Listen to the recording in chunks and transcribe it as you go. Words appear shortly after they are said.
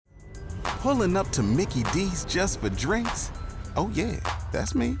Pulling up to Mickey D's just for drinks? Oh yeah,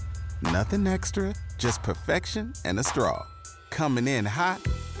 that's me. Nothing extra, just perfection and a straw. Coming in hot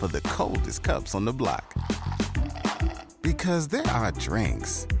for the coldest cups on the block. Because there are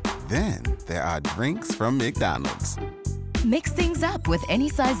drinks. Then there are drinks from McDonald's. Mix things up with any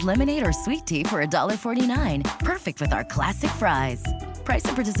size lemonade or sweet tea for $1.49. Perfect with our classic fries. Price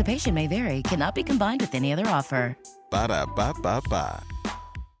and participation may vary. Cannot be combined with any other offer. Ba-da-ba-ba-ba.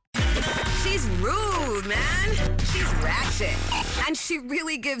 She's rude, man. She's ratchet. And she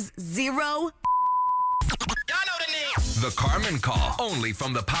really gives zero. The Carmen Call, only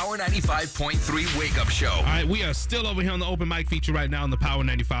from the Power 95.3 Wake Up Show. All right, we are still over here on the open mic feature right now on the Power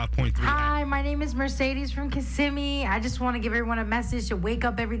 95.3. Hi, my name is Mercedes from Kissimmee. I just want to give everyone a message to wake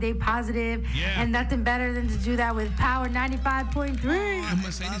up every day positive. Yeah. And nothing better than to do that with Power 95.3. And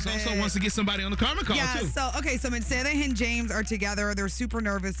Mercedes also wants to get somebody on the Carmen Call, too. So Mercedes and James are together. They're super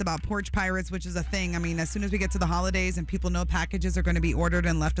nervous about porch pirates, which is a thing. I mean, as soon as we get to the holidays and people know packages are going to be ordered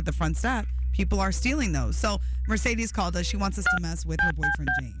and left at the front step, people are stealing those. So Mercedes called us. She wants us to mess with her boyfriend,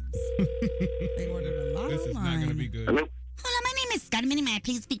 James. They ordered a lot This is not going to be good. Hello? Hello, my name is Carmen. May I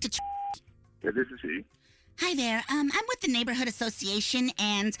please speak to... Yeah, this is he. Hi there. I'm with the Neighborhood Association,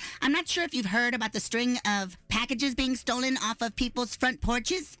 and I'm not sure if you've heard about the string of packages being stolen off of people's front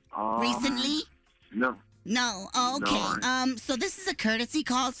porches recently. No. No. Oh, okay. No. So this is a courtesy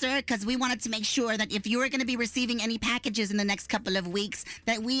call, sir, because we wanted to make sure that if you were going to be receiving any packages in the next couple of weeks,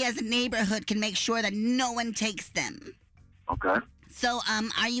 that we as a neighborhood can make sure that no one takes them. Okay. So,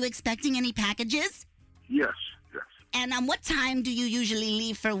 are you expecting any packages? Yes. And what time do you usually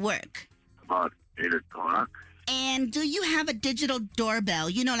leave for work? About 8 o'clock. And do you have a digital doorbell,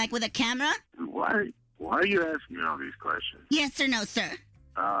 like with a camera? Why are you asking me all these questions? Yes or no, sir?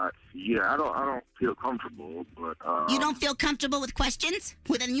 Yeah, I don't feel comfortable, but You don't feel comfortable with questions?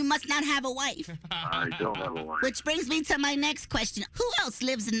 Well, then you must not have a wife. I don't have a wife. Which brings me to my next question. Who else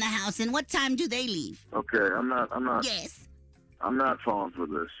lives in the house, and what time do they leave? Okay, I'm not. Yes. I'm not falling for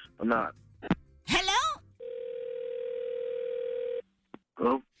this. I'm not. Hello?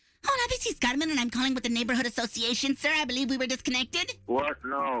 Hello? Hola, this is Carmen, and I'm calling with the Neighborhood Association. Sir, I believe we were disconnected. What?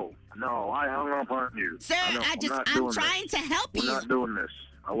 No, I hung up on you. Sir, I'm trying to help you. We're not doing this.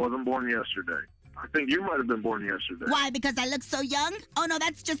 I wasn't born yesterday. I think you might have been born yesterday. Why? Because I look so young? Oh, no,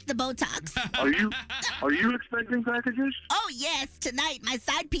 that's just the Botox. Are you expecting packages? Oh, yes. Tonight, my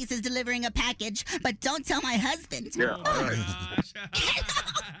side piece is delivering a package, but don't tell my husband. Yeah, all right.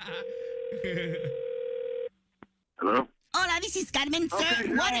 Hello? Hola, this is Carmen. Sir,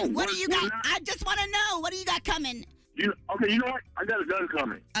 Okay, what do you got? I just want to know. What do you got coming? You know what? I got a gun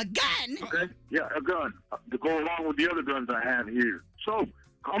coming. A gun? Okay? Yeah, a gun. To go along with the other guns I have here. So,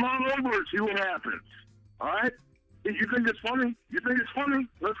 come on over and see what happens. All right? You think it's funny?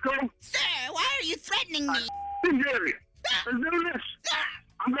 Let's go. Sir, why are you threatening me? Let's do this.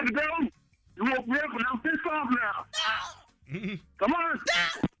 I'm going to go. You woke me up and I'm pissed off now. Come on.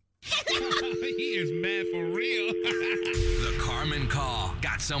 He is mad for real. The Carmen Call.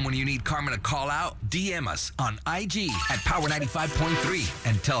 Got someone you need Carmen to call out? DM us on IG at Power 95.3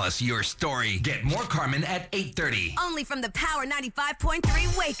 and tell us your story. Get more Carmen at 8:30. Only from the Power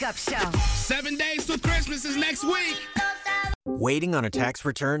 95.3 Wake Up Show. 7 days till Christmas is next week. Waiting on a tax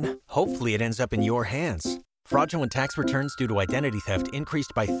return? Hopefully it ends up in your hands. Fraudulent tax returns due to identity theft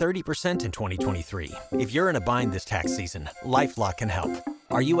increased by 30% in 2023. If you're in a bind this tax season, LifeLock can help.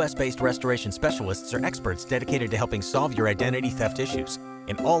 Our U.S.-based restoration specialists are experts dedicated to helping solve your identity theft issues.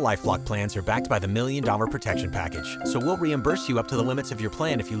 And all LifeLock plans are backed by the $1 Million Protection Package. So we'll reimburse you up to the limits of your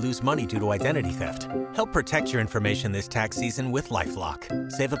plan if you lose money due to identity theft. Help protect your information this tax season with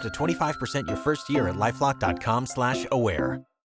LifeLock. Save up to 25% your first year at LifeLock.com/aware.